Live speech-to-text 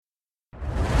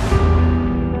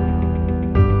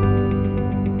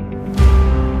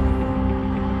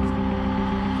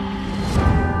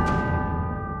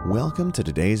Welcome to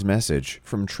today's message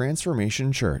from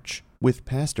Transformation Church with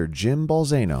Pastor Jim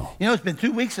Balzano. You know, it's been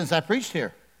 2 weeks since I preached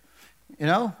here,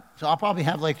 so I'll probably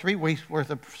have like 3 weeks worth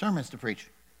of sermons to preach.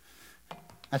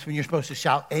 That's when you're supposed to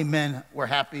shout, amen, we're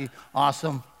happy,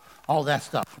 awesome, all that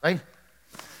stuff, right?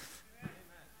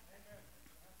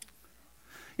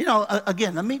 You know,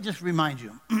 again, let me just remind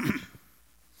you.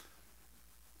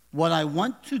 What I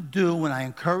want to do when I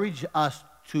encourage us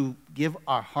to give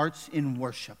our hearts in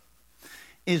worship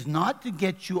is not to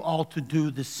get you all to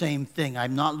do the same thing.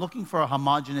 I'm not looking for a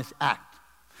homogeneous act.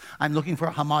 I'm looking for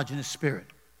a homogeneous spirit.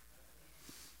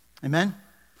 Amen?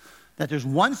 That there's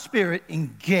one spirit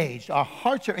engaged. Our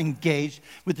hearts are engaged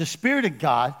with the Spirit of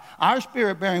God. Our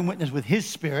spirit bearing witness with His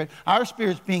Spirit. Our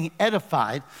spirit's being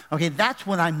edified. Okay, that's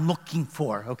what I'm looking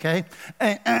for, okay?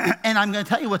 And I'm going to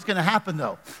tell you what's going to happen,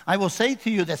 though. I will say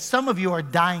to you that some of you are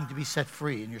dying to be set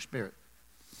free in your spirit.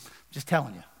 Just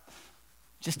telling you.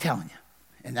 Just telling you.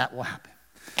 And that will happen.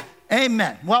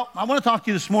 Amen. Well, I want to talk to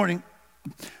you this morning.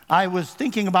 I was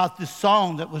thinking about this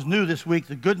song that was new this week,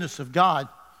 The Goodness of God.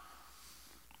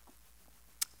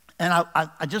 And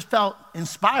I just felt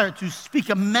inspired to speak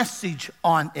a message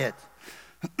on it.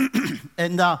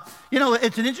 And,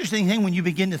 it's an interesting thing when you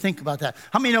begin to think about that.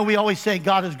 How many know we always say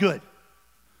God is good?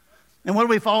 And what do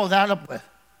we follow that up with?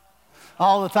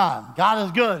 All the time. God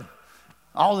is good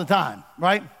all the time,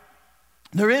 right?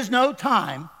 There is no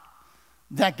time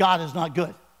that God is not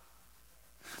good.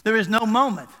 There is no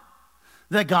moment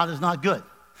that God is not good.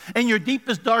 In your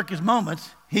deepest, darkest moments,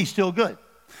 He's still good.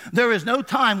 There is no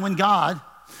time when God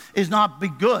is not be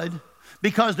good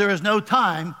because there is no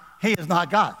time He is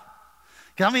not God.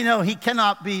 How many know He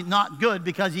cannot be not good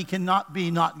because He cannot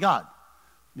be not God?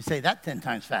 Let me say that 10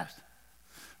 times fast,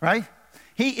 right?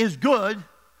 He is good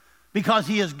because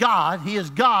He is God. He is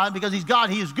God because He's God.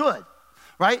 He is good.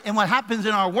 Right? And what happens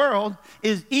in our world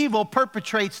is evil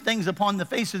perpetrates things upon the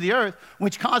face of the earth,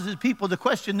 which causes people to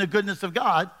question the goodness of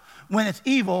God when it's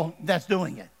evil that's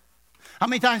doing it. How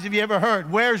many times have you ever heard,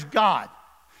 where's God?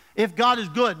 If God is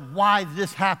good, why did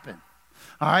this happen?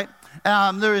 All right?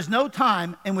 There is no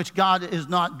time in which God is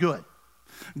not good.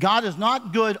 God is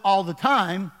not good all the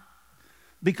time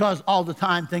because all the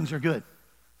time things are good.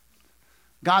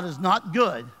 God is not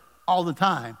good all the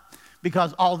time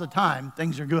because all the time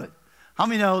things are good. How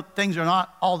many know things are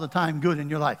not all the time good in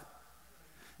your life?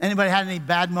 Anybody had any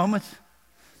bad moments?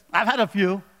 I've had a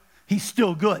few. He's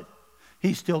still good.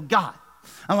 He's still God.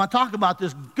 I want to talk about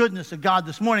this goodness of God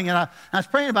this morning, and I was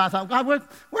praying about it. I thought, God,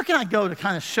 where can I go to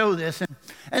kind of show this?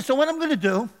 And so what I'm going to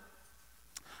do,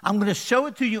 I'm going to show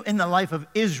it to you in the life of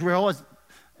Israel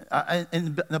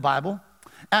in the Bible,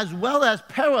 as well as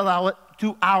parallel it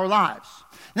to our lives.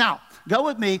 Now, go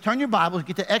with me, turn your Bibles,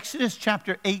 get to Exodus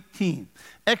chapter 18.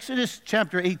 Exodus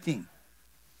chapter 18.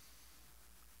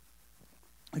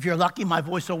 If you're lucky, my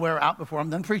voice will wear out before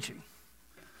I'm done preaching.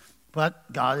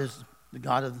 But God is the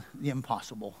God of the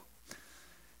impossible.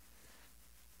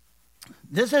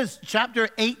 This is chapter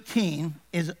 18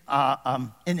 is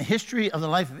in the history of the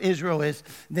life of Israel is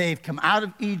they've come out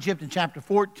of Egypt in chapter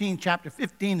 14. Chapter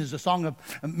 15 is the song of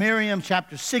Miriam.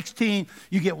 Chapter 16,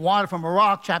 you get water from a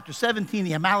rock. Chapter 17,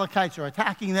 the Amalekites are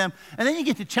attacking them. And then you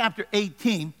get to chapter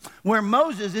 18 where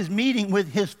Moses is meeting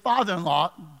with his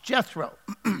father-in-law, Jethro.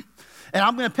 And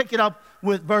I'm going to pick it up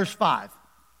with verse 5.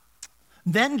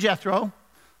 Then Jethro,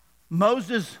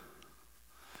 Moses'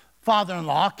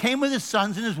 father-in-law, came with his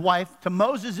sons and his wife to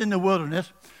Moses in the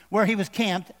wilderness where he was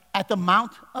camped at the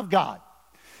Mount of God.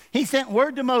 He sent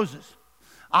word to Moses,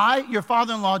 I, your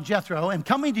father-in-law Jethro, am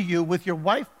coming to you with your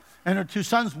wife and her 2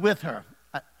 sons with her.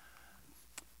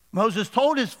 Moses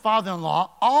told his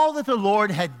father-in-law all that the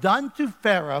Lord had done to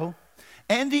Pharaoh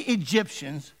and the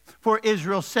Egyptians for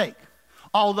Israel's sake,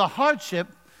 all the hardship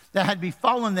that had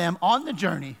befallen them on the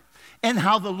journey, and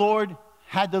how the Lord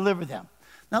had delivered them.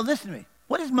 Now listen to me.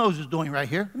 What is Moses doing right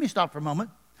here? Let me stop for a moment.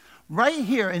 Right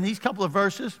here in these couple of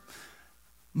verses,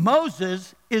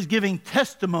 Moses is giving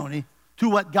testimony to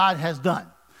what God has done.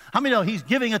 How many know he's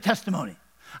giving a testimony?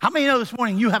 How many know this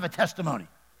morning you have a testimony?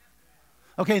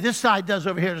 Okay, this side does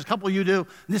over here. There's a couple of you do.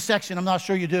 This section, I'm not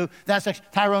sure you do. That section,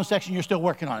 Tyrone's section, you're still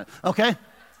working on it. Okay?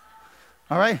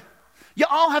 All right? You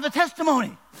all have a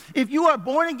testimony. If you are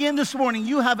born again this morning,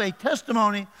 you have a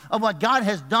testimony of what God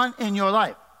has done in your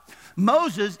life.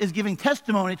 Moses is giving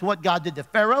testimony to what God did to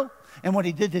Pharaoh and what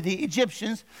he did to the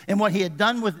Egyptians and what he had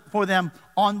done for them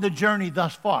on the journey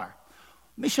thus far.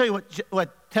 Let me show you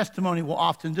what testimony will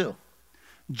often do.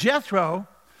 Jethro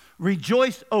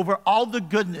rejoiced over all the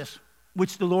goodness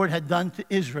which the Lord had done to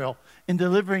Israel in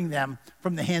delivering them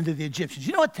from the hand of the Egyptians.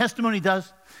 You know what testimony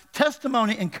does?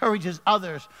 Testimony encourages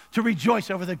others to rejoice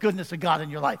over the goodness of God in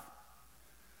your life.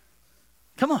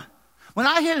 Come on. When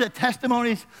I hear the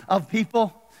testimonies of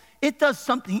people, it does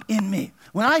something in me.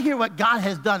 When I hear what God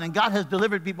has done and God has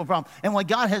delivered people from and what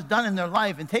God has done in their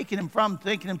life and taken them from,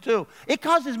 taken them to, it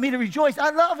causes me to rejoice.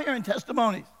 I love hearing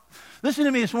testimonies. Listen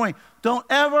to me this morning. Don't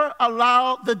ever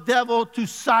allow the devil to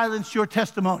silence your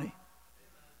testimony.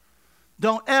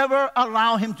 Don't ever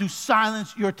allow him to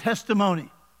silence your testimony.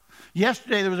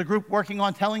 Yesterday, there was a group working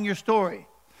on telling your story.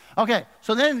 Okay,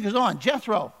 so then it goes on.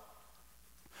 Jethro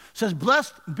says,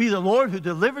 blessed be the Lord who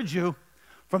delivered you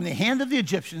from the hand of the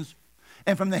Egyptians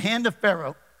and from the hand of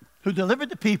Pharaoh, who delivered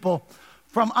the people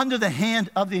from under the hand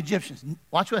of the Egyptians.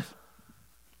 Watch this.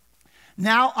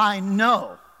 Now I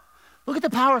know. Look at the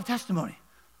power of testimony.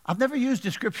 I've never used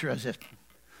this scripture as this.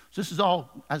 So this is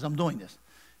all as I'm doing this.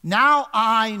 Now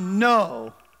I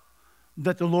know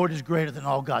that the Lord is greater than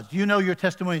all gods. Do you know your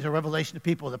testimony is a revelation to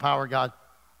people of the power of God?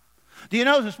 Do you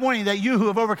know this morning that you who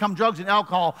have overcome drugs and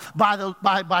alcohol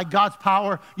by God's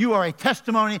power, you are a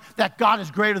testimony that God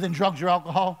is greater than drugs or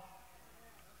alcohol?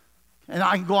 And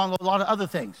I can go on with a lot of other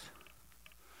things,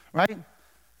 right?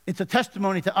 It's a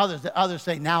testimony to others that others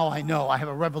say, now I know, I have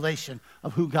a revelation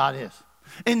of who God is.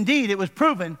 Indeed, it was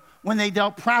proven when they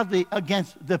dealt proudly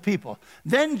against the people.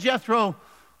 Then Jethro,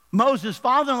 Moses'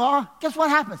 father-in-law, guess what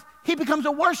happens? He becomes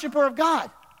a worshiper of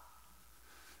God.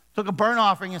 Took a burnt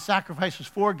offering and sacrifices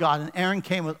for God, and Aaron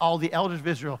came with all the elders of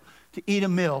Israel to eat a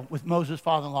meal with Moses'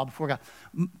 father-in-law before God.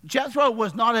 Jethro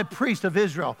was not a priest of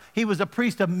Israel. He was a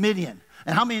priest of Midian.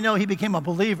 And how many know he became a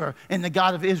believer in the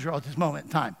God of Israel at this moment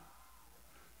in time?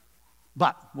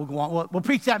 But we'll go on. We'll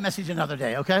preach that message another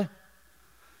day, okay?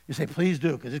 You say, please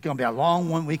do, because it's going to be a long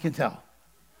one, we can tell.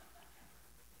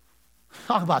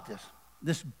 Talk about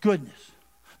this goodness.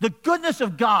 The goodness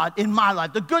of God in my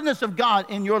life, the goodness of God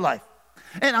in your life.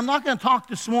 And I'm not going to talk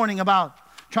this morning about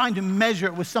trying to measure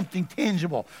it with something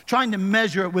tangible, trying to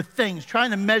measure it with things,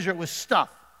 trying to measure it with stuff.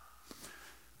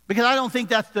 Because I don't think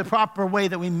that's the proper way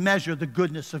that we measure the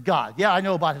goodness of God. Yeah, I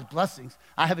know about his blessings.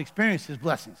 I have experienced his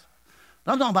blessings.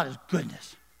 But I'm talking about his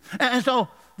goodness. And so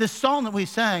this song that we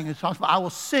sang, it talks about, I will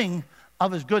sing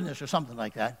of his goodness or something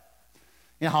like that.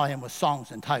 You know how I am with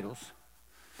songs and titles.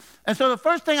 And so the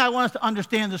first thing I want us to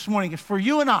understand this morning is for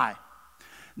you and I,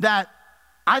 that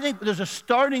I think there's a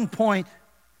starting point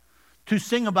to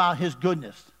sing about his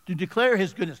goodness, to declare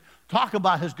his goodness, talk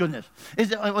about his goodness.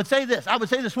 I would say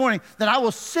this morning that I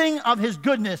will sing of his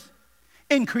goodness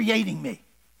in creating me.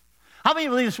 How many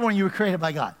believe this morning you were created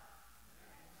by God?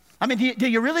 I mean, do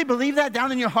you really believe that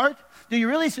down in your heart? Do you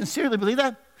really sincerely believe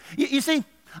that? You see,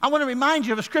 I want to remind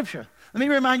you of a scripture. Let me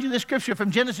remind you of this scripture from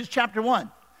Genesis chapter 1.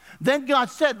 Then God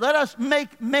said, let us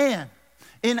make man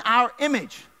in our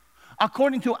image,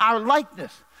 according to our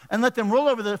likeness, and let them rule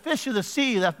over the fish of the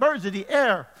sea, the birds of the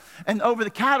air, and over the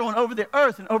cattle, and over the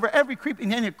earth, and over every creeping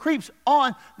thing that creeps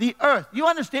on the earth. You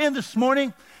understand this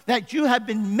morning that you have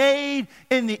been made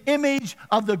in the image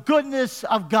of the goodness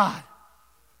of God.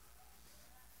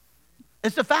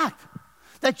 It's a fact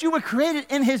that you were created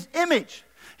in his image,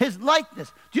 his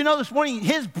likeness. Do you know this morning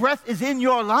his breath is in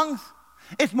your lungs?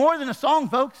 It's more than a song,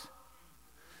 folks.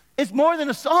 It's more than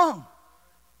a song.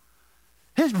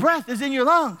 His breath is in your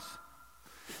lungs.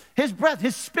 His breath,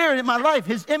 his spirit in my life,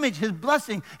 his image, his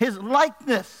blessing, his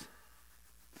likeness.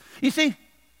 You see,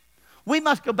 we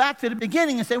must go back to the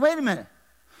beginning and say, wait a minute.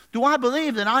 Do I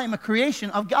believe that I am a creation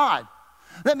of God?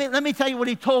 Let me tell you what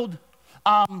he told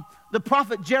the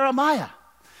prophet Jeremiah.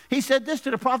 He said this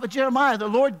to the prophet Jeremiah, the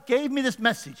Lord gave me this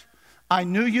message. I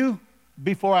knew you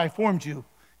before I formed you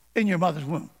in your mother's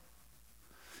womb.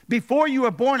 Before you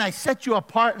were born, I set you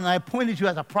apart and I appointed you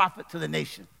as a prophet to the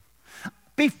nation.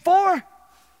 Before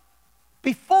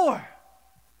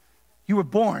you were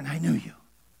born, I knew you.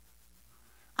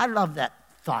 I love that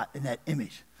thought and that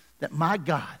image, that my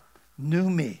God knew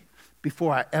me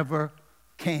before I ever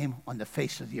came on the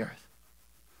face of the earth.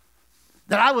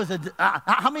 That I was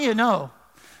how many of you know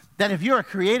that if you're a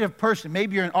creative person,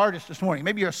 maybe you're an artist this morning,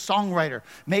 maybe you're a songwriter,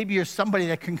 maybe you're somebody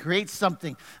that can create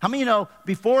something. How many of you know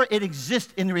before it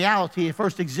exists in reality, it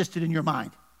first existed in your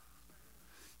mind?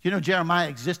 You know Jeremiah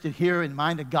existed here in the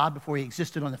mind of God before he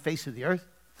existed on the face of the earth?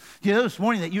 Do you know this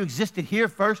morning that you existed here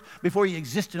first before you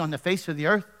existed on the face of the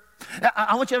earth?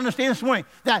 I want you to understand this morning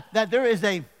that there is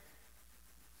a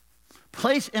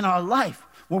place in our life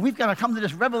where we've got to come to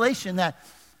this revelation that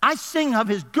I sing of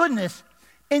his goodness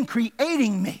in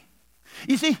creating me.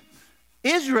 You see,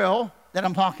 Israel that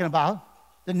I'm talking about,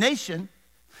 the nation,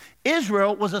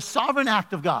 Israel was a sovereign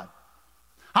act of God.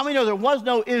 How many know there was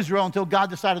no Israel until God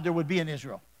decided there would be an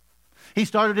Israel? He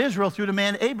started Israel through the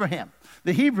man Abraham,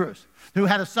 the Hebrews, who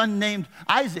had a son named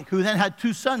Isaac, who then had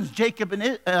two sons, Jacob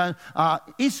and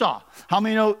Esau. How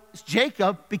many know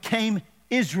Jacob became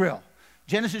Israel.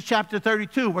 Genesis chapter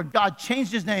 32, where God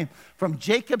changed his name from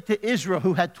Jacob to Israel,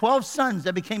 who had 12 sons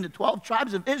that became the 12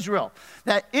 tribes of Israel.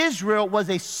 That Israel was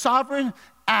a sovereign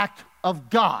act of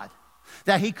God,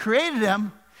 that he created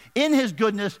them in his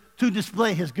goodness to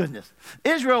display his goodness.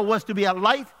 Israel was to be a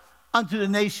light unto the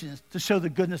nations to show the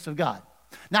goodness of God.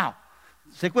 Now,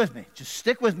 stick with me. Just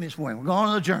stick with me this morning. We're going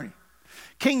on a journey.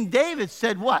 King David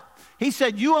said what? He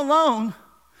said, you alone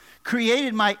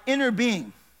created my inner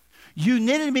being. You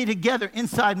knitted me together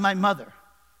inside my mother.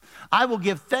 I will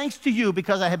give thanks to you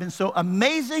because I have been so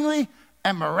amazingly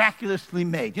and miraculously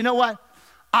made. You know what?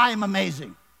 I am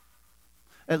amazing.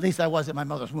 At least I was in my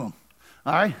mother's womb.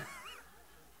 All right?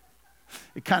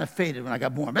 It kind of faded when I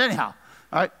got born. But anyhow,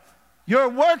 all right? Your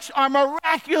works are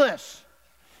miraculous.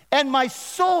 And my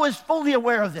soul is fully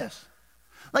aware of this.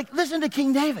 Like, listen to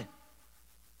King David.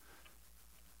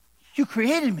 You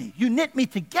created me. You knit me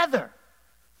together.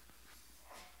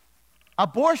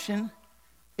 Abortion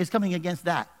is coming against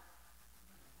that.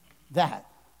 That.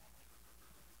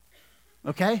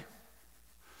 Okay?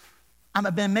 I'm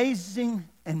amazing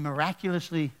and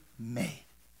miraculously made.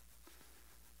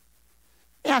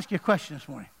 Let me ask you a question this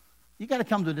morning. You got to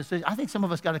come to a decision. I think some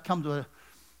of us got to come to a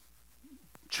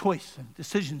choice, a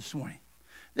decision this morning.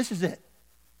 This is it.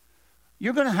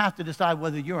 You're going to have to decide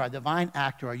whether you're a divine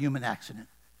act or a human accident.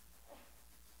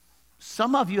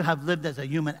 Some of you have lived as a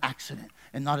human accident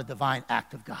and not a divine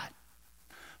act of God.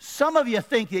 Some of you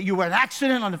think that you were an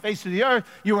accident on the face of the earth.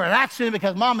 You were an accident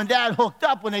because mom and dad hooked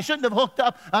up when they shouldn't have hooked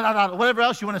up, whatever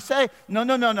else you want to say.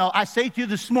 No. I say to you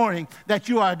this morning that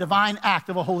you are a divine act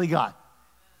of a holy God.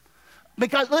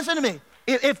 Because, listen to me,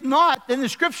 if not, then the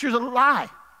scripture's a lie.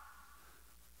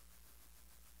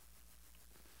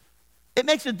 It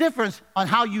makes a difference on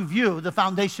how you view the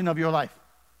foundation of your life.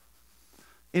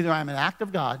 Either I'm an act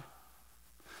of God.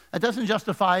 That doesn't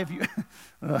justify if you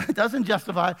it doesn't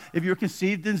justify if you're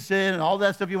conceived in sin and all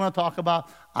that stuff you want to talk about.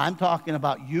 I'm talking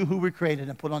about you who were created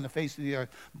and put on the face of the earth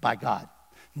by God,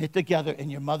 knit together in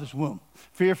your mother's womb,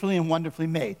 fearfully and wonderfully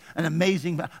made, an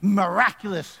amazing,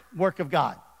 miraculous work of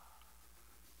God.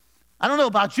 I don't know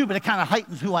about you, but it kind of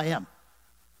heightens who I am.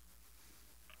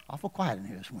 Awful quiet in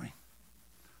here this morning.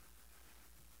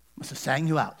 Must have sang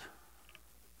you out.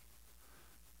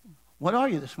 What are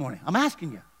you this morning? I'm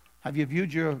asking you. Have you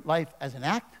viewed your life as an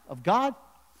act of God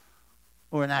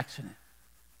or an accident?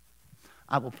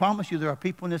 I will promise you there are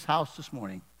people in this house this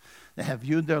morning that have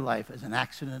viewed their life as an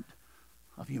accident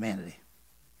of humanity.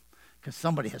 Because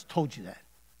somebody has told you that.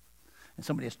 And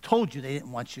somebody has told you they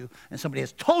didn't want you. And somebody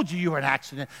has told you you were an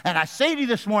accident. And I say to you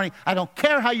this morning, I don't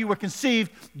care how you were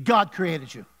conceived, God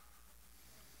created you.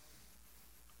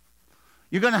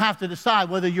 You're going to have to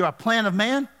decide whether you're a plan of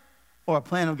man or a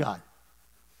plan of God.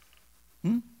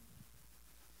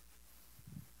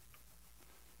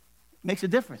 Makes a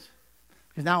difference.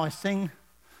 Because now I sing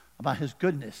about his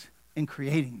goodness in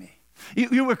creating me.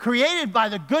 You were created by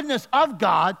the goodness of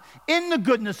God, in the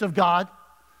goodness of God,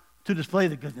 to display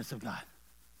the goodness of God.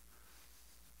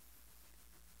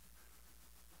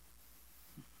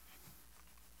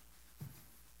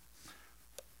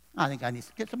 I think I need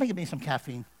to somebody give me some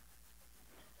caffeine.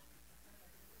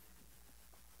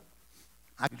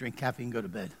 I can drink caffeine and go to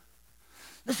bed.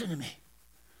 Listen to me.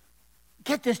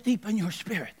 Get this deep in your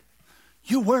spirit.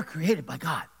 You were created by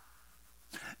God.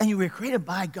 And you were created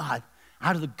by God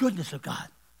out of the goodness of God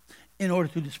in order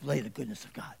to display the goodness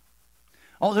of God.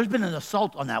 Oh, there's been an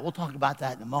assault on that. We'll talk about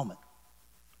that in a moment.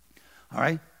 All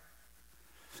right?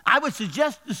 I would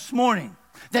suggest this morning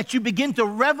that you begin to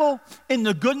revel in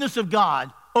the goodness of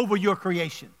God over your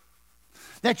creation.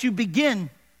 That you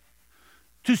begin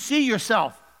to see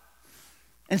yourself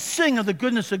and sing of the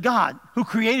goodness of God who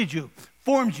created you,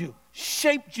 formed you,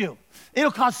 shaped you.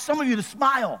 It'll cause some of you to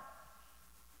smile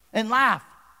and laugh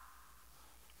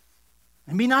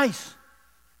and be nice.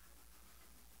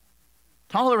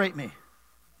 Tolerate me.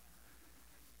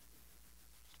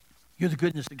 You're the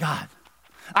goodness of God.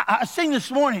 I sing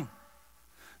this morning.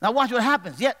 Now watch what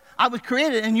happens. Yet I was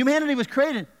created and humanity was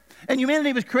created. And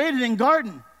humanity was created in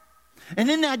garden. And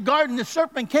in that garden the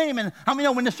serpent came. And how many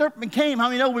know when the serpent came, how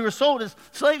many know we were sold as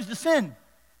slaves to sin?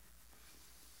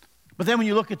 But then when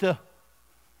you look at the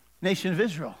nation of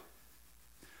Israel,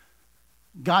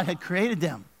 God had created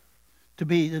them to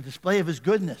be the display of his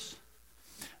goodness.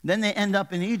 Then they end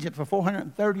up in Egypt for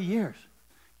 430 years,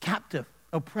 captive,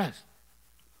 oppressed.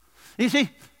 You see,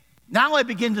 now I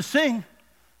begin to sing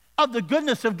of the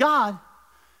goodness of God,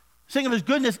 sing of his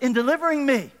goodness in delivering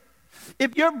me.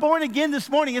 If you're born again this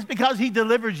morning, it's because he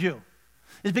delivered you.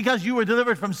 It's because you were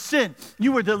delivered from sin.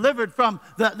 You were delivered from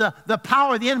the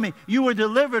power of the enemy. You were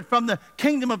delivered from the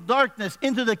kingdom of darkness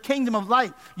into the kingdom of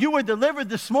light. You were delivered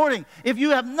this morning. If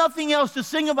you have nothing else to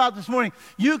sing about this morning,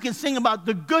 you can sing about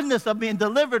the goodness of being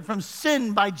delivered from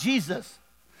sin by Jesus.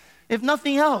 If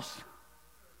nothing else.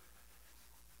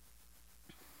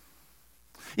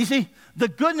 You see, the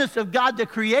goodness of God that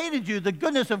created you, the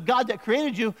goodness of God that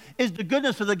created you is the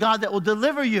goodness of the God that will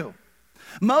deliver you.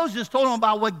 Moses told him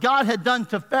about what God had done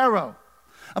to Pharaoh,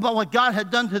 about what God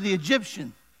had done to the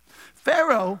Egyptian.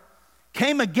 Pharaoh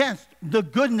came against the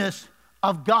goodness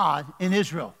of God in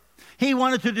Israel. He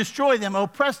wanted to destroy them,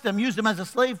 oppress them, use them as a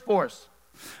slave force.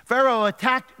 Pharaoh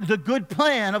attacked the good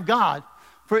plan of God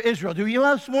for Israel. Do you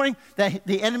know this morning that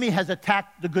the enemy has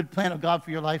attacked the good plan of God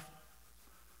for your life?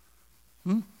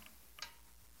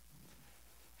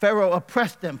 Pharaoh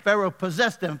oppressed them. Pharaoh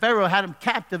possessed them. Pharaoh had them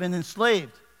captive and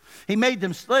enslaved. He made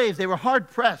them slaves. They were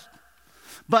hard-pressed.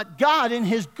 But God, in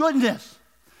his goodness,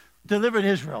 delivered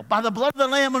Israel by the blood of the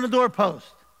Lamb on the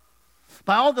doorpost,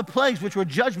 by all the plagues which were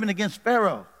judgment against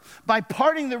Pharaoh, by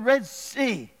parting the Red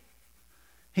Sea,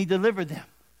 he delivered them.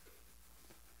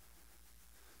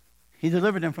 He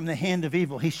delivered them from the hand of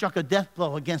evil. He struck a death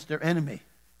blow against their enemy.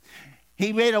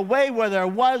 He made a way where there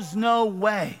was no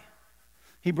way.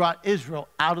 He brought Israel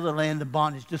out of the land of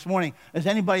bondage. This morning, does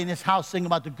anybody in this house sing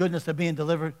about the goodness of being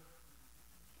delivered?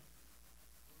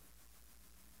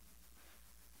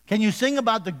 Can you sing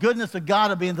about the goodness of God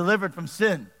of being delivered from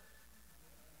sin?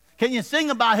 Can you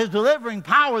sing about his delivering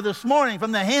power this morning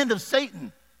from the hand of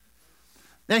Satan?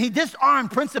 That he disarmed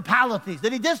principalities,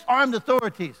 that he disarmed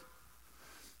authorities,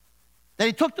 that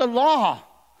he took the law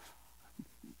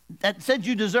that said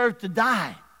you deserved to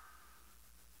die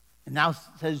and now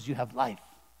says you have life.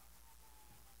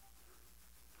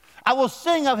 I will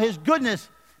sing of his goodness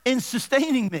in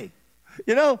sustaining me.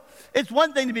 You know, it's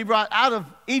one thing to be brought out of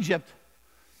Egypt.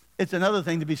 It's another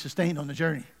thing to be sustained on the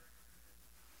journey.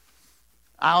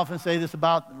 I often say this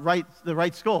about the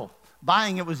right skull.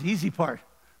 Buying it was the easy part.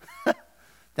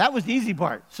 That was the easy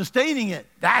part. Sustaining it,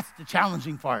 that's the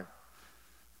challenging part.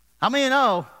 How many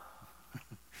know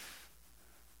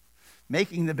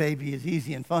making the baby is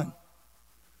easy and fun?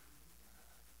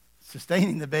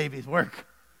 Sustaining the baby is work.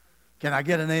 Can I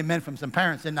get an amen from some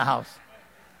parents in the house?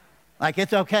 Like,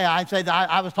 it's okay.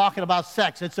 I was talking about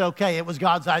sex. It's okay. It was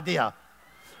God's idea.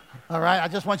 All right? I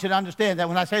just want you to understand that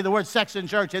when I say the word sex in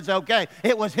church, it's okay.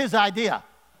 It was his idea.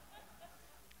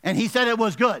 And he said it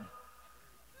was good.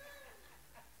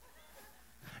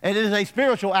 It is a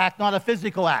spiritual act, not a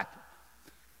physical act.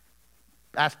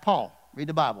 Ask Paul. Read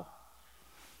the Bible.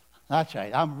 That's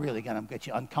right. I'm really going to get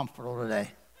you uncomfortable today.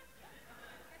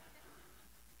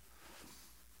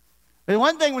 But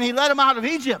one thing when he led them out of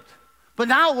Egypt, but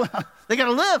now they got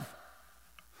to live,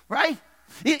 right?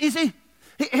 You see,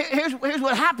 here's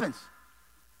what happens.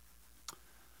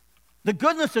 The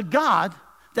goodness of God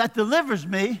that delivers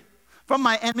me from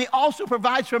my enemy also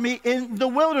provides for me in the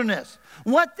wilderness.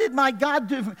 What did my God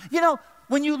do for me? You know,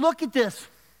 when you look at this,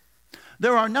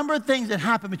 there are a number of things that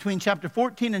happen between chapter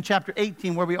 14 and chapter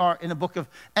 18 where we are in the book of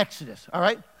Exodus, all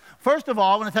right? First of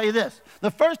all, I want to tell you this.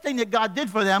 The first thing that God did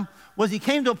for them was he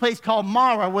came to a place called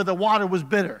Marah where the water was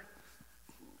bitter.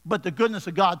 But the goodness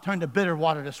of God turned the bitter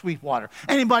water to sweet water.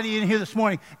 Anybody in here this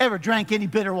morning ever drank any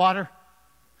bitter water?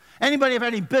 Anybody ever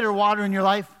had any bitter water in your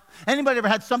life? Anybody ever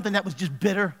had something that was just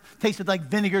bitter, tasted like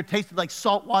vinegar, tasted like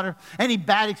salt water? Any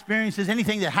bad experiences,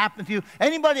 anything that happened to you?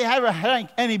 Anybody ever drank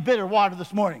any bitter water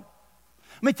this morning?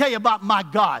 Let me tell you about my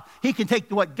God. He can take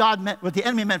what God meant, what the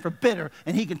enemy meant for bitter,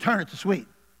 and he can turn it to sweet.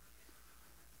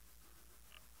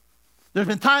 There's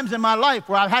been times in my life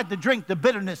where I've had to drink the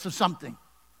bitterness of something.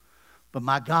 But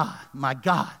my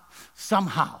God,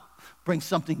 somehow brings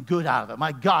something good out of it.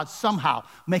 My God somehow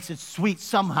makes it sweet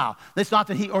somehow. It's not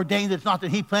that he ordained it, it's not that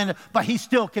he planned it, but he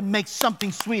still can make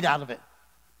something sweet out of it.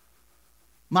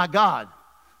 My God,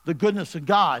 the goodness of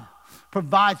God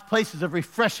provides places of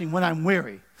refreshing when I'm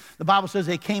weary. The Bible says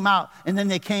they came out, and then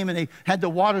they came and they had the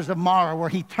waters of Marah where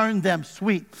he turned them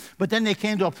sweet. But then they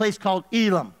came to a place called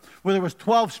Elim, where there was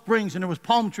 12 springs, and there was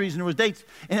palm trees, and there was dates,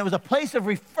 and it was a place of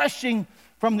refreshing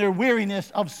from their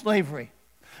weariness of slavery.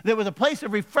 There was a place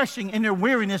of refreshing in their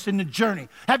weariness in the journey.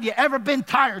 Have you ever been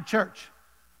tired, church?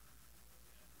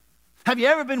 Have you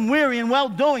ever been weary in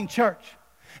well-doing, church?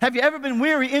 Have you ever been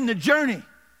weary in the journey?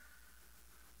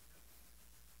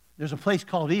 There's a place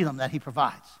called Elim that he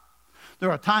provides.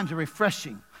 There are times of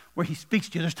refreshing where he speaks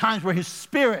to you. There's times where his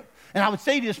spirit, and I would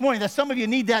say to you this morning that some of you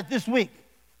need that this week.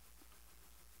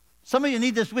 Some of you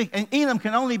need this week, and Elim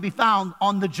can only be found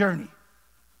on the journey.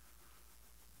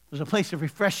 There's a place of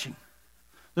refreshing.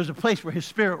 There's a place where his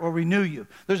Spirit will renew you.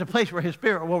 There's a place where his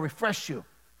Spirit will refresh you,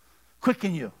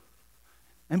 quicken you.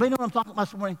 Anybody know what I'm talking about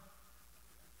this morning?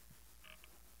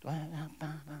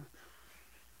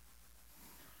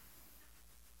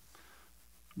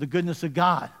 The goodness of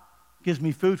God gives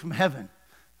me food from heaven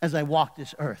as I walk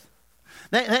this earth.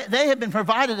 They had been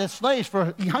provided as slaves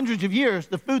for hundreds of years,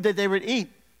 the food that they would eat.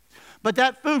 But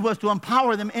that food was to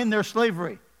empower them in their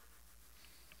slavery.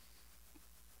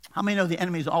 How many know the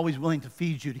enemy is always willing to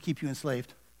feed you to keep you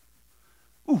enslaved?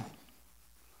 Ooh.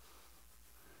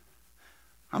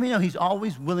 How many know he's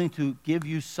always willing to give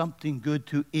you something good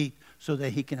to eat so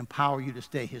that he can empower you to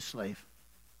stay his slave?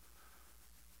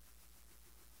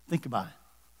 Think about it.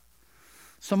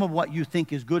 Some of what you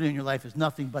think is good in your life is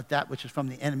nothing but that which is from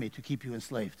the enemy to keep you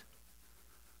enslaved.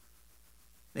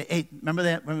 They ate, remember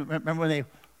that? Remember when they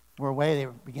were away,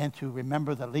 they began to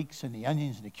remember the leeks and the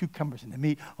onions and the cucumbers and the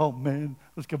meat. Oh man,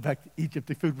 let's go back to Egypt.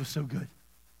 The food was so good.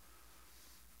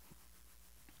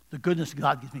 The goodness of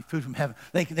God gives me food from heaven.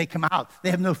 They come out.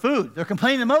 They have no food. They're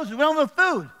complaining to Moses, we don't have no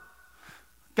food.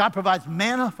 God provides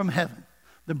manna from heaven,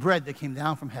 the bread that came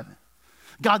down from heaven.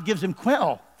 God gives them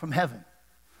quail from heaven.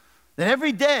 That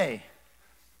every day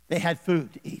they had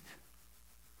food to eat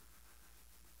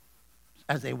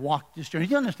as they walked this journey.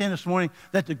 Do you understand this morning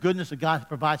that the goodness of God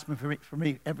provides for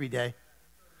me every day?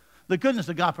 The goodness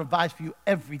of God provides for you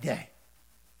every day.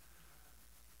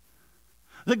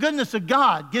 The goodness of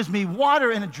God gives me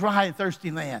water in a dry and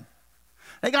thirsty land.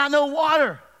 They got no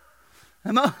water.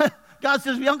 And God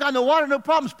says, we don't got no water, no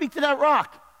problem. Speak to that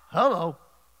rock. Hello.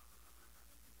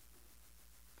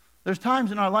 There's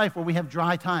times in our life where we have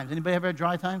dry times. Anybody ever had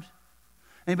dry times?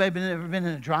 Anybody ever been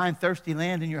in a dry and thirsty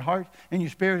land in your heart, in your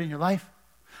spirit, in your life?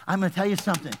 I'm going to tell you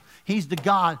something. He's the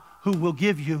God who will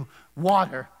give you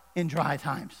water in dry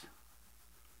times.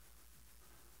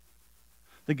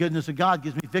 The goodness of God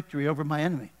gives me victory over my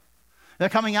enemy. They're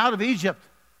coming out of Egypt.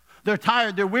 They're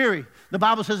tired. They're weary. The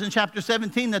Bible says in chapter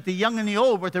 17 that the young and the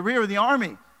old were at the rear of the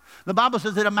army. The Bible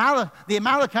says that the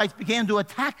Amalekites began to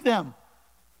attack them.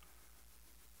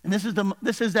 And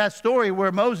this is that story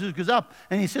where Moses goes up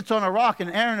and he sits on a rock and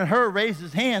Aaron and Hur raise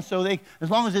his hands so as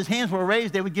long as his hands were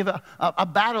raised, they would give a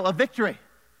battle, a victory.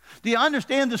 Do you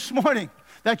understand this morning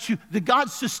that God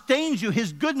sustains you,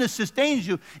 his goodness sustains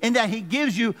you, in that he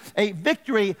gives you a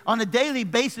victory on a daily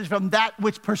basis from that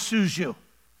which pursues you?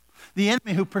 The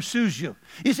enemy who pursues you.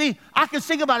 You see, I can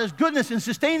sing about his goodness in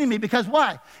sustaining me because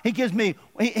why? He turns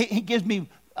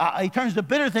the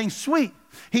bitter things sweet.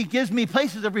 He gives me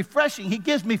places of refreshing. He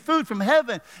gives me food from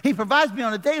heaven. He provides me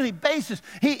on a daily basis.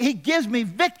 He gives me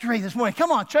victory this morning.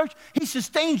 Come on, church. He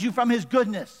sustains you from his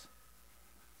goodness.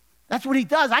 That's what he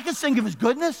does. I can sing of his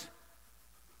goodness.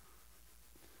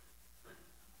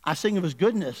 I sing of his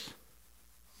goodness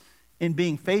in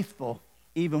being faithful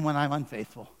even when I'm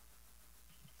unfaithful.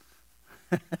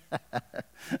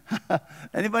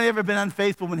 Anybody ever been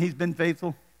unfaithful when he's been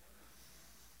faithful?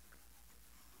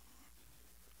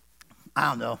 I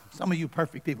don't know. Some of you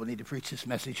perfect people need to preach this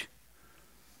message.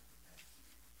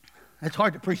 It's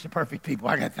hard to preach to perfect people,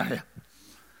 I got to tell you.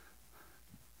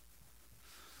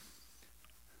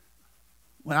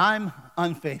 When I'm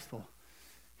unfaithful,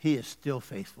 he is still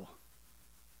faithful.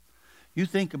 You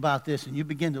think about this and you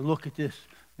begin to look at this.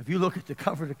 If you look at the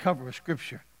cover to cover of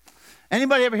Scripture.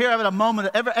 Anybody ever here ever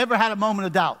had a moment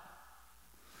of doubt?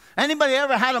 Anybody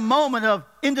ever had a moment of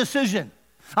indecision?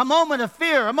 A moment of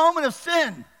fear? A moment of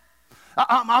sin?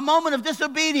 A moment of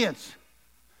disobedience?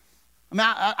 I mean,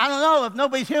 I don't know. If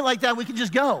nobody's here like that, we can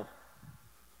just go.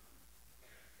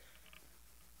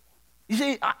 You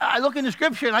see, I look in the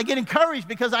Scripture and I get encouraged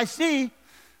because I see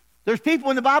there's people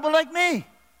in the Bible like me.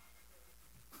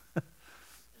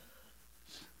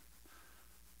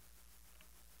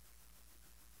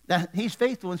 That he's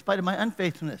faithful in spite of my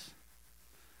unfaithfulness.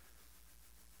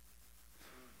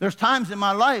 There's times in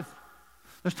my life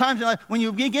when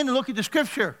you begin to look at the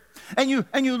Scripture and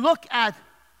you look at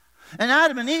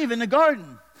Adam and Eve in the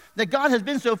garden that God has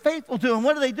been so faithful to, and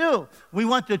what do? We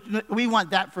want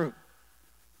that fruit.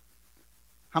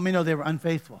 How many know they were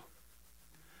unfaithful?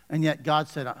 And yet God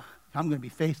said, I'm going to be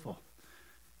faithful,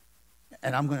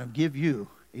 and I'm going to give you,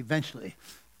 eventually,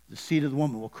 the seed of the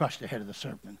woman will crush the head of the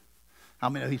serpent. How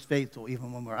many know he's faithful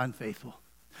even when we're unfaithful?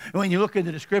 And when you look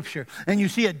into the Scripture and you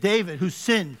see a David who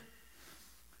sinned,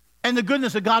 and the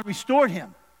goodness of God restored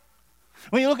him.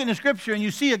 When you look in the Scripture and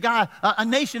you see a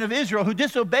nation of Israel who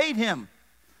disobeyed him,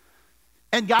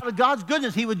 and God's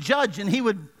goodness, he would judge and he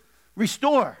would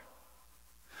restore.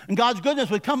 And God's goodness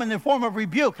would come in the form of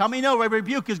rebuke. How many know a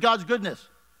rebuke is God's goodness?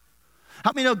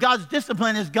 How many know God's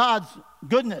discipline is God's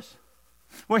goodness?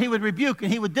 Where he would rebuke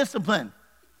and he would discipline.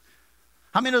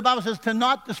 How many of the Bible says to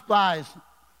not despise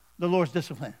the Lord's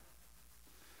discipline?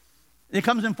 It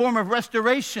comes in form of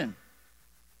restoration.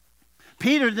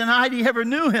 Peter denied he ever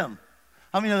knew him.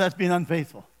 How many know that's being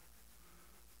unfaithful?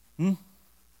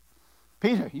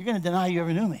 Peter, you're going to deny you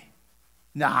ever knew me?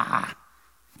 Nah,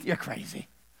 you're crazy.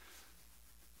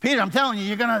 Peter, I'm telling you,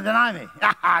 you're going to deny me.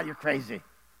 You're crazy.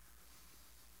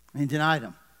 And he denied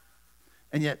him.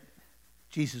 And yet,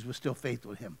 Jesus was still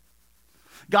faithful to him.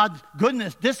 God's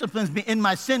goodness disciplines me in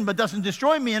my sin, but doesn't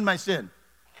destroy me in my sin.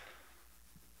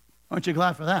 Aren't you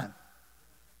glad for that?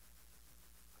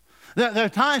 There are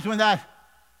times when that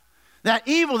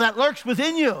evil that lurks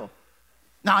within you.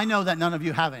 Now, I know that none of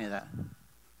you have any of that.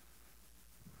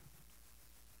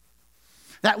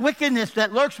 That wickedness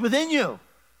that lurks within you,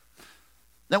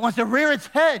 that wants to rear its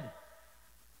head.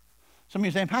 Some of you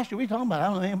are saying, Pastor, what are you talking about? I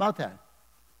don't know anything about that.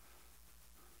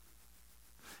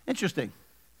 Interesting.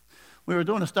 We were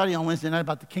doing a study on Wednesday night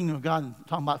about the kingdom of God and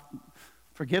talking about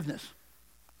forgiveness.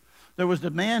 There was the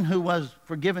man who was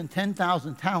forgiven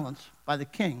 10,000 talents by the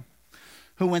king,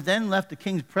 who went then left the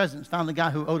king's presence, found the guy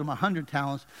who owed him 100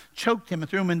 talents, choked him and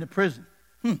threw him into prison.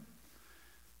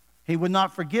 He would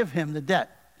not forgive him the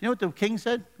debt. You know what the king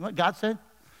said? What God said?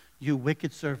 You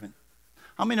wicked servant.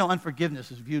 How many know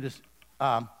unforgiveness is viewed as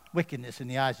wickedness in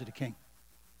the eyes of the king?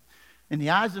 In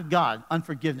the eyes of God,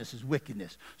 unforgiveness is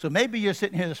wickedness. So maybe you're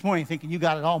sitting here this morning thinking you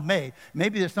got it all made.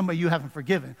 Maybe there's somebody you haven't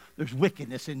forgiven. There's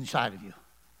wickedness inside of you.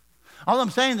 All I'm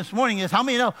saying this morning is, how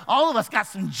many know all of us got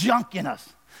some junk in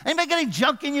us? Anybody got any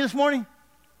junk in you this morning?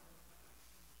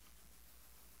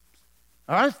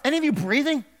 All right? Any of you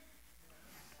breathing?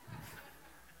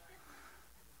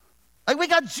 Like, we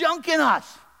got junk in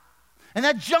us. And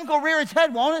that junk will rear its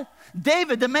head, won't it?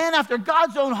 David, the man after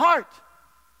God's own heart.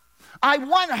 I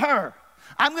want her.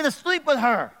 I'm going to sleep with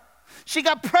her. She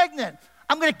got pregnant.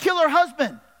 I'm going to kill her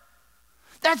husband.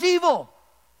 That's evil.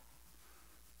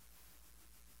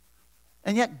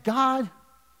 And yet God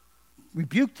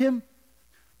rebuked him,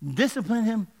 disciplined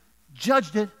him,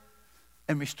 judged it,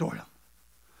 and restored him.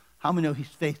 How many know he's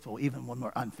faithful even when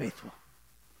we're unfaithful?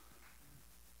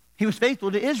 He was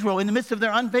faithful to Israel in the midst of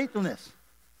their unfaithfulness.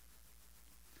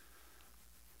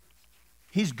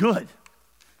 He's good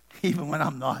even when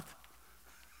I'm not.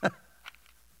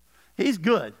 He's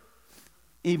good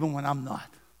even when I'm not.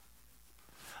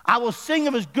 I will sing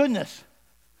of his goodness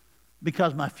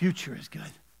because my future is good.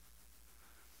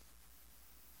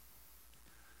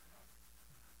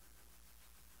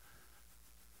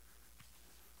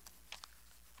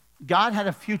 God had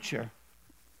a future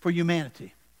for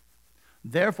humanity.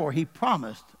 Therefore, he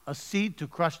promised a seed to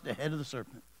crush the head of the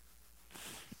serpent.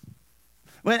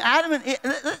 When Adam and Eve,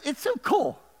 it's so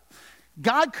cool.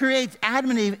 God creates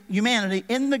Adam and Eve, humanity,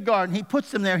 in the garden. He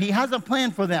puts them there. He has a plan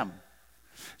for them.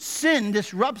 Sin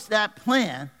disrupts that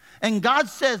plan, and God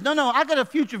says, no, I got a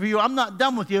future for you. I'm not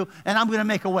done with you, and I'm going to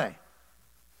make a way.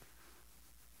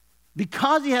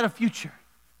 Because he had a future,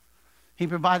 he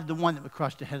provided the one that would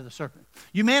crush the head of the serpent.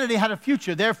 Humanity had a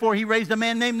future. Therefore, he raised a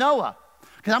man named Noah.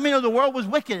 Because how many know the world was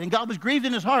wicked, and God was grieved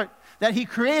in his heart that he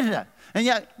created it. And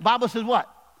yet, the Bible says what?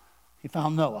 He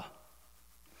found Noah.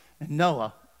 And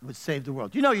Noah would save the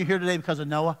world. Do you know you're here today because of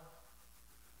Noah?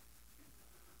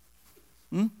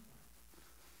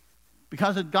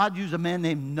 Because God used a man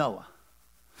named Noah.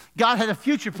 God had a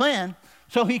future plan,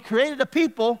 so he created a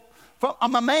people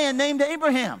from a man named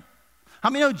Abraham. How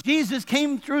many know Jesus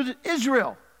came through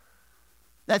Israel?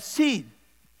 That seed.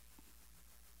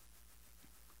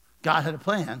 God had a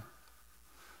plan,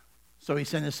 so he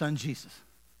sent his son Jesus.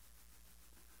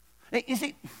 You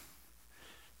see,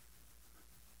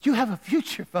 you have a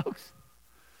future, folks.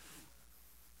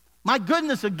 My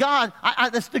goodness of God,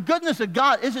 the goodness of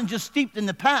God isn't just steeped in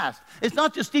the past. It's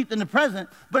not just steeped in the present,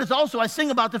 but it's also, I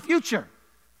sing about the future.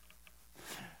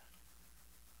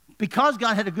 Because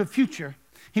God had a good future,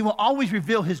 he will always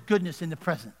reveal his goodness in the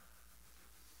present.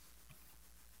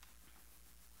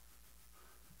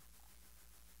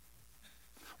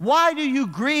 Why do you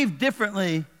grieve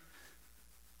differently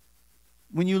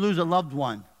when you lose a loved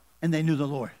one and they knew the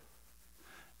Lord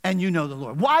and you know the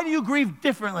Lord? Why do you grieve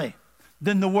differently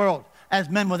than the world as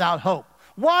men without hope?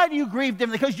 Why do you grieve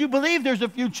differently? Because you believe there's a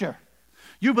future.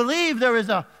 You believe there is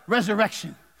a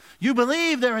resurrection. You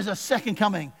believe there is a second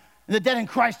coming and the dead in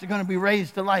Christ are going to be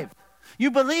raised to life. You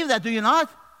believe that, do you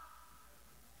not?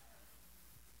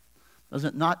 Does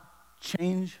it not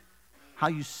change how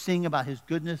you sing about his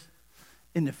goodness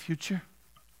in the future?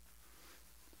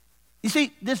 You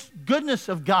see, this goodness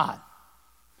of God,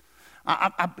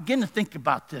 I begin to think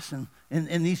about this in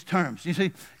these terms. You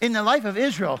see, in the life of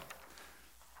Israel,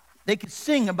 they could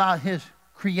sing about his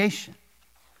creation.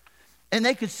 And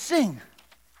they could sing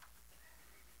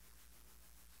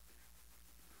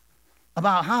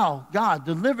about how God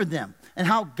delivered them and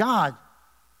how God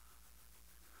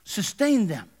sustained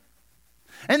them.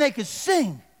 And they could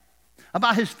sing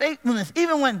about his faithfulness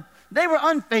even when they were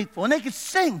unfaithful. And they could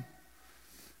sing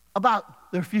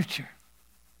about their future.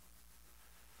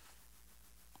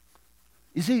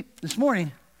 You see, this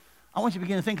morning, I want you to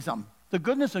begin to think of something. The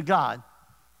goodness of God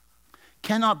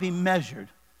cannot be measured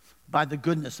by the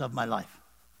goodness of my life.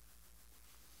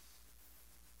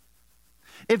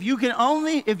 If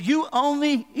you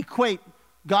only equate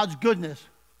God's goodness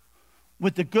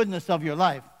with the goodness of your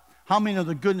life, how many of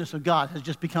the goodness of God has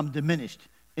just become diminished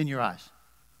in your eyes?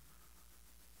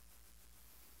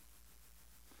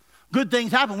 Good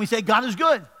things happen, we say God is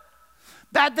good.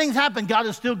 Bad things happen, God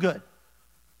is still good.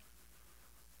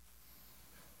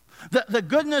 The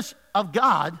goodness of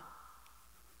God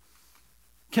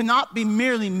cannot be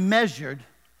merely measured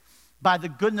by the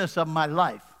goodness of my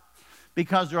life,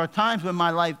 because there are times when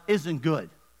my life isn't good,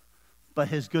 but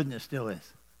his goodness still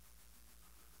is.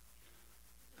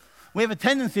 We have a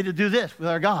tendency to do this with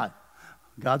our God.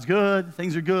 God's good,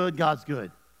 things are good, God's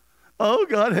good. Oh,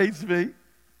 God hates me.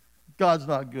 God's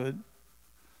not good.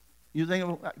 You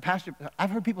think, Pastor,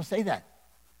 I've heard people say that.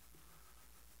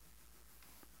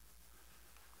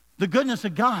 The goodness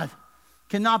of God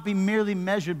cannot be merely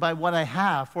measured by what I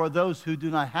have for those who do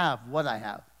not have what I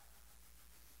have.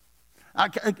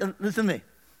 Listen to me.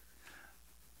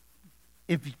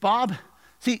 If Bob,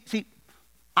 see,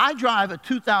 I drive a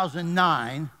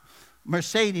 2009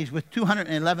 Mercedes with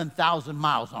 211,000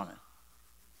 miles on it.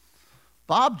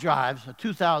 Bob drives a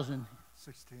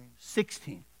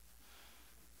 2016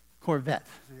 Corvette.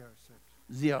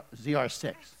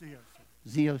 ZR6.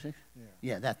 Z06?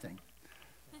 Yeah, that thing.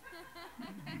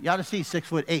 You ought to see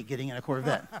 6'8" getting in a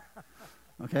Corvette.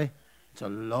 Okay? It's a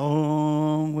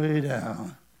long way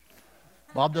down.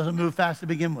 Bob doesn't move fast to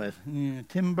begin with.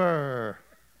 Timber.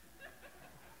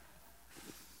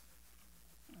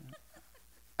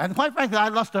 And quite frankly, I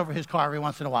lust over his car every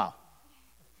once in a while.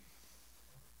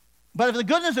 But if the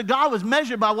goodness of God was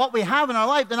measured by what we have in our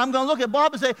life, then I'm going to look at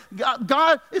Bob and say,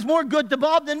 God is more good to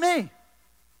Bob than me.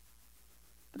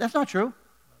 But that's not true.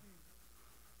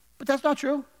 That's not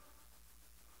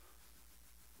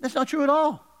true at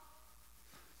all.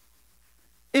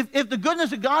 If the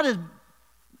goodness of God is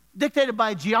dictated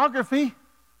by geography,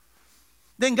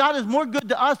 then God is more good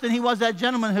to us than he was that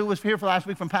gentleman who was here for last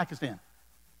week from Pakistan.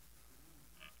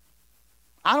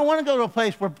 I don't want to go to a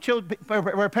place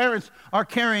where parents are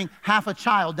carrying half a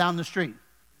child down the street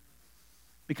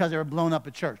because they were blown up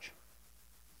at church.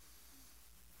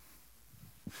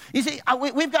 You see,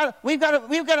 we've got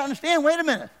to understand, wait a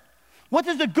minute. What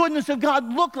does the goodness of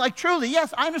God look like truly?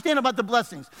 Yes, I understand about the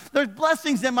blessings. There's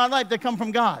blessings in my life that come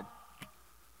from God.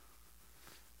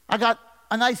 I got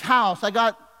a nice house. I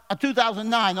got a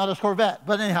 2009, not a Corvette.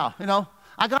 But anyhow,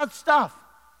 I got stuff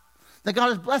that God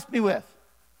has blessed me with.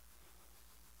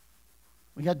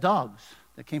 We got dogs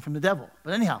that came from the devil.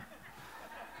 But anyhow.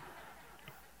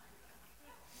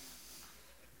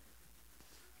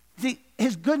 See,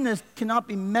 his goodness cannot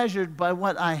be measured by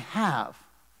what I have.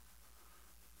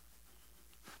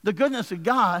 The goodness of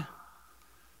God,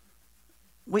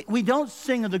 we don't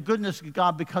sing of the goodness of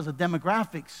God because of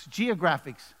demographics,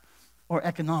 geographics, or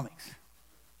economics.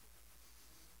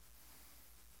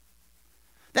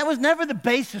 That was never the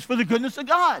basis for the goodness of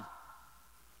God.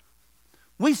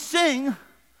 We sing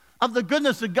of the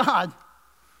goodness of God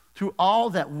through all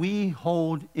that we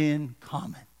hold in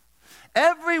common.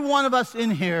 Every one of us in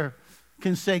here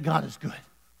can say God is good.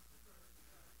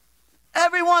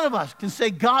 Every one of us can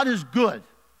say God is good.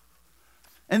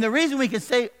 And the reason we can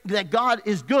say that God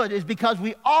is good is because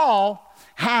we all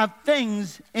have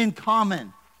things in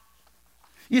common.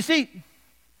 You see,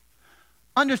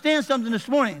 understand something this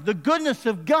morning. The goodness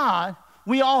of God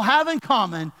we all have in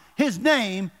common. His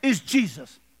name is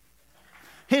Jesus.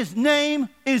 His name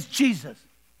is Jesus.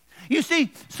 You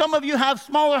see, some of you have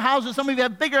smaller houses, some of you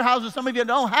have bigger houses, some of you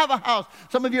don't have a house,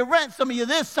 some of you rent, some of you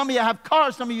this, some of you have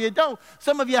cars, some of you don't,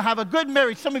 some of you have a good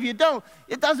marriage, some of you don't.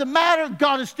 It doesn't matter.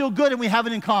 God is still good and we have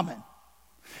it in common.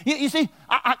 You see,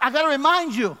 I got to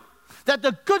remind you that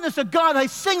the goodness of God I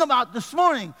sing about this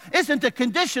morning isn't the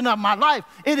condition of my life,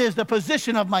 it is the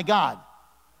position of my God.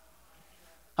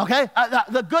 Okay?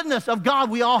 The goodness of God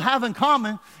we all have in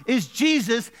common is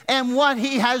Jesus and what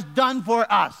he has done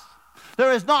for us.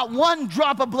 There is not one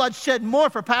drop of blood shed more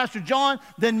for Pastor John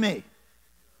than me.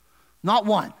 Not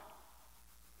one.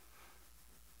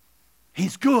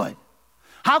 He's good.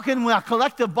 How can a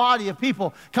collective body of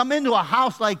people come into a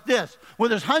house like this where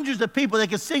there's hundreds of people that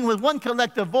can sing with one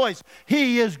collective voice,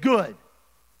 he is good?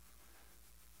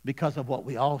 Because of what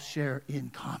we all share in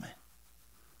common.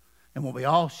 And what we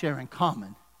all share in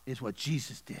common is what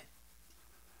Jesus did.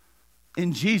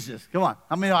 In Jesus, come on.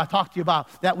 How many I talked to you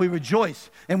about that we rejoice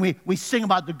and we sing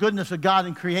about the goodness of God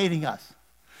in creating us?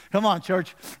 Come on,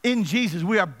 church. In Jesus,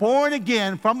 we are born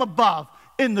again from above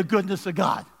in the goodness of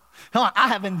God. Come on, I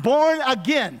have been born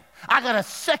again. I got a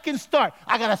second start.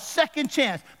 I got a second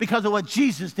chance because of what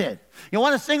Jesus did. You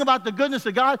want to sing about the goodness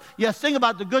of God? Yes, sing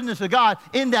about the goodness of God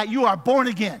in that you are born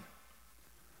again.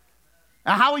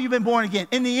 Now, how have you been born again?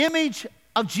 In the image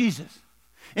of Jesus.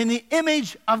 In the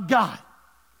image of God.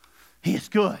 He is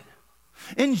good.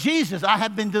 In Jesus, I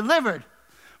have been delivered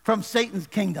from Satan's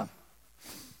kingdom.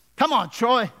 Come on,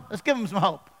 Troy. Let's give him some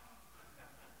hope.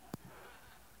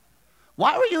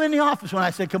 Why were you in the office when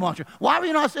I said, come on, Troy? Why were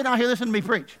you not sitting out here listening to me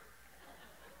preach?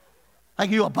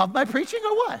 Like, you above my preaching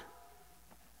or what?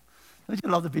 Don't you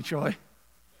love to be Troy?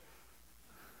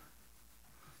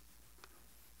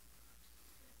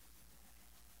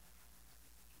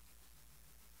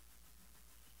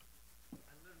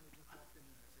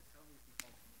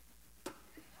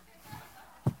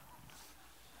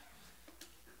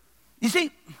 You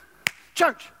see,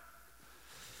 church,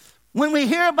 when we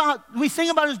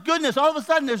sing about his goodness, all of a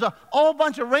sudden there's a whole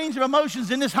bunch of range of emotions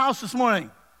in this house this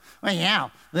morning. Well, yeah,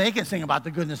 they can sing about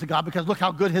the goodness of God because look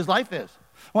how good his life is.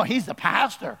 Well, he's the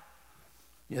pastor.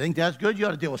 You think that's good? You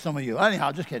ought to deal with some of you.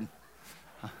 Anyhow, just kidding.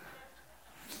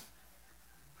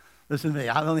 Listen to me.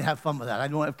 I only have fun with that. I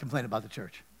don't have to complain about the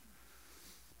church.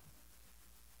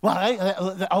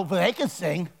 Well, they can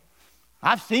sing.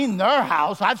 I've seen their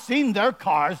house. I've seen their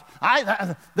cars.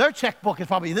 Their checkbook is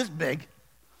probably this big.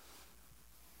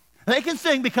 They can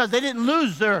sing because they didn't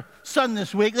lose their son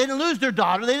this week. They didn't lose their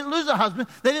daughter. They didn't lose a husband.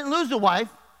 They didn't lose a wife.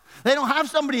 They don't have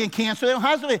somebody in cancer. They don't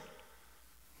have somebody.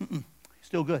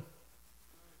 Still good.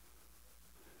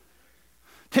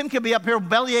 Tim could be up here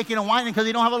belly aching and whining because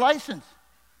he don't have a license.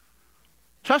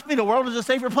 Trust me, the world is a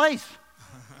safer place.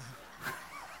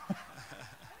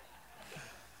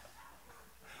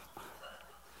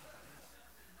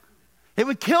 It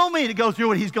would kill me to go through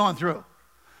what he's gone through.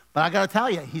 But I got to tell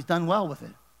you, he's done well with it.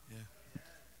 Yeah.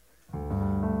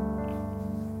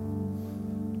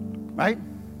 Right?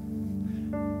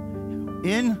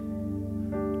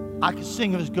 I can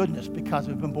sing of his goodness because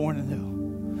we've been born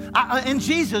anew. In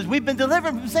Jesus, we've been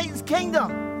delivered from Satan's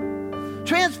kingdom.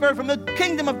 Transferred from the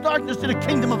kingdom of darkness to the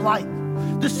kingdom of light.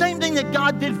 The same thing that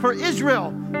God did for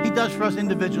Israel, he does for us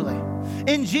individually.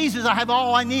 In Jesus, I have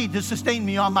all I need to sustain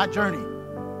me on my journey.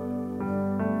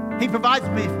 He provides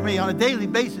for me on a daily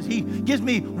basis. He gives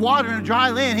me water in a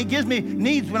dry land. He gives me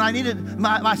needs when I needed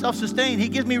myself sustained. He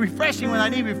gives me refreshing when I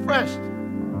need refreshed.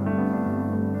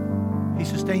 He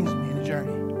sustains me in the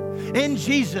journey. In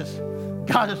Jesus,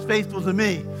 God is faithful to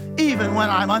me, even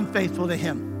when I'm unfaithful to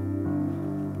him.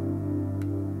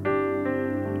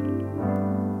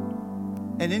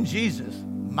 And in Jesus,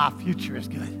 my future is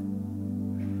good.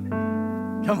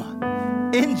 Come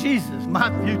on. In Jesus,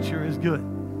 my future is good.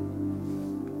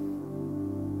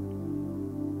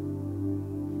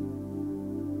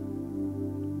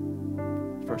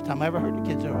 First time I ever heard the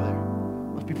kids over there.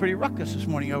 Must be pretty ruckus this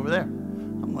morning over there.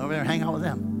 I'm over there and hang out with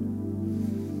them.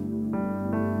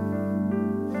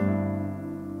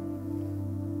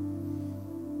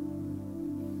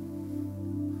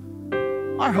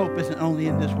 Our hope isn't only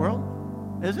in this world,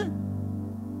 is it?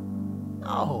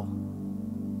 No.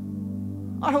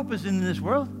 Our hope isn't in this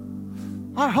world.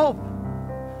 Our hope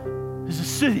is a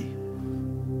city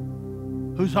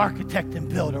whose architect and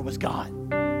builder was God.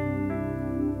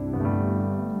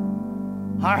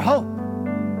 Our hope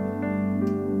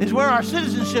is where our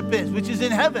citizenship is, which is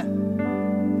in heaven.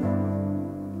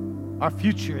 Our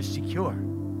future is secure.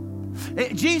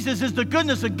 Jesus is the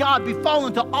goodness of God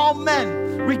befallen to all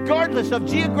men, regardless of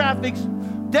geographics,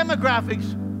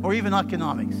 demographics, or even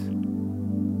economics.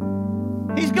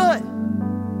 He's good.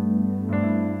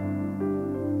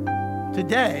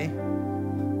 Today,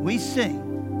 we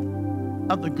sing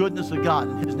of the goodness of God,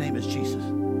 and his name is Jesus.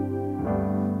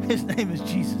 His name is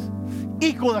Jesus.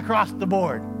 Equal across the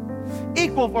board.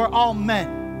 Equal for all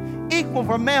men. Equal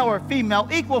for male or female.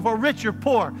 Equal for rich or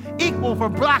poor. Equal for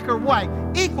black or white.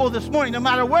 Equal this morning, no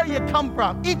matter where you come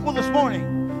from. Equal this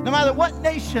morning, no matter what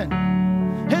nation.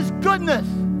 His goodness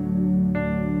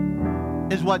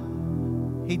is what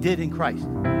he did in Christ.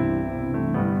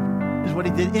 Is what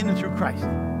he did in and through Christ.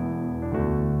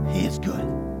 He is good.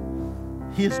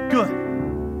 He is good.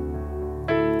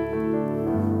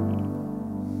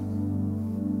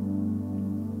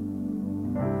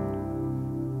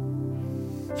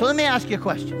 So let me ask you a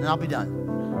question, and I'll be done.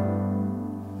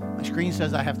 My screen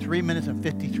says I have 3 minutes and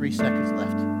 53 seconds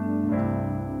left.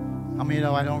 How many of you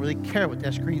know I don't really care what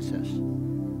that screen says?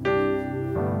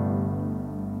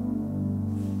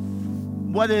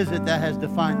 What is it that has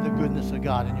defined the goodness of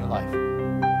God in your life?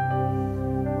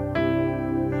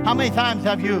 How many times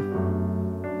have you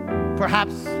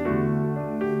perhaps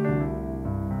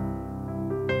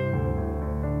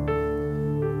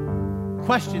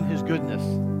questioned his goodness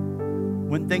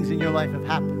when things in your life have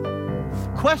happened?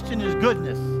 Question his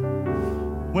goodness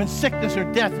when sickness or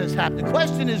death has happened.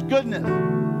 Question his goodness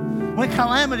when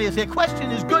calamity is here. Question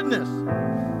his goodness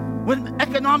when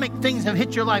economic things have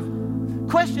hit your life.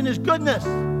 Question his goodness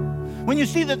when you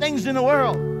see the things in the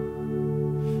world.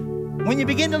 When you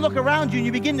begin to look around you and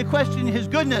you begin to question his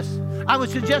goodness, I would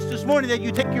suggest this morning that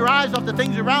you take your eyes off the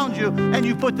things around you and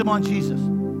you put them on Jesus.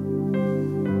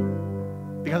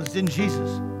 Because it's in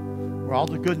Jesus where all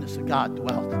the goodness of God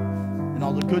dwelt. And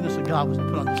all the goodness of God was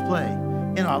put on display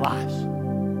in our lives.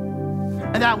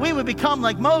 And that we would become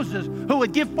like Moses, who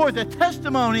would give forth a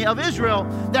testimony of Israel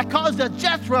that caused a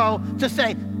Jethro to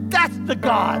say, that's the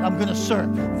God I'm going to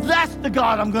serve. That's the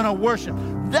God I'm going to worship.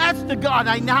 That's the God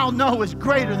I now know is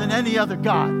greater than any other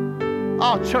God.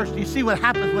 Oh, church, do you see what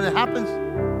happens when it happens?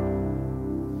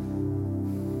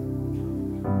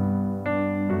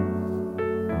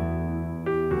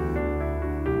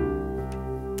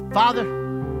 Father,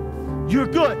 you're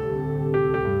good.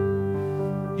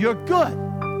 You're good.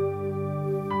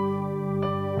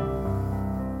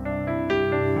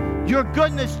 Your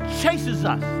goodness chases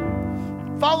us,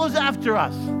 follows after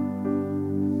us.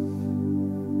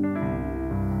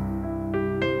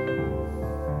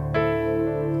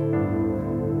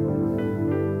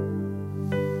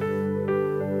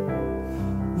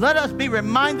 Let us be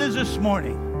reminders this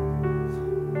morning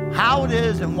how it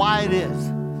is and why it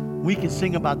is we can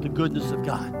sing about the goodness of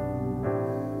God.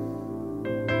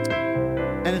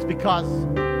 And it's because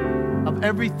of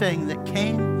everything that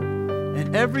came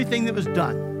and everything that was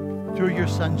done through your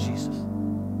Son, Jesus.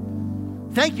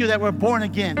 Thank you that we're born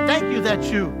again. Thank you that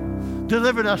you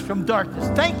delivered us from darkness.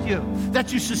 Thank you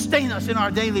that you sustain us in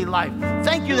our daily life.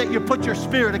 Thank you that you put your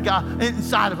Spirit of God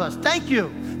inside of us. Thank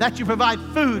you that you provide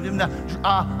food in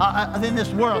this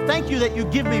world. Thank you that you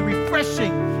give me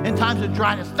refreshing in times of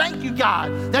dryness. Thank you,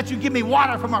 God, that you give me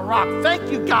water from a rock. Thank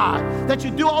you, God, that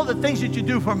you do all the things that you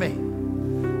do for me.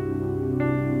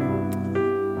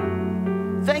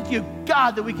 Thank you,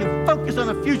 God, that we can focus on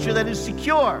a future that is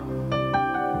secure.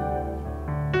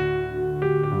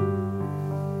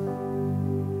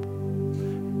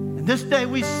 And this day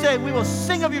we say we will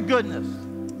sing of your goodness,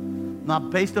 not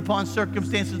based upon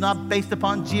circumstances, not based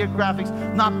upon geographics,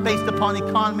 not based upon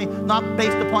economy, not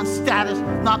based upon status,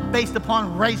 not based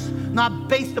upon race, not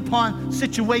based upon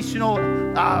situational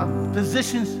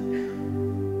positions,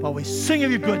 but we sing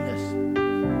of your goodness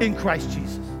in Christ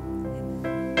Jesus.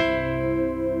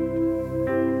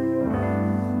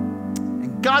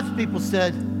 God's people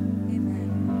said,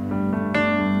 amen.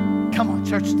 Come on,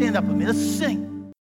 church, stand up with me. Let's sing.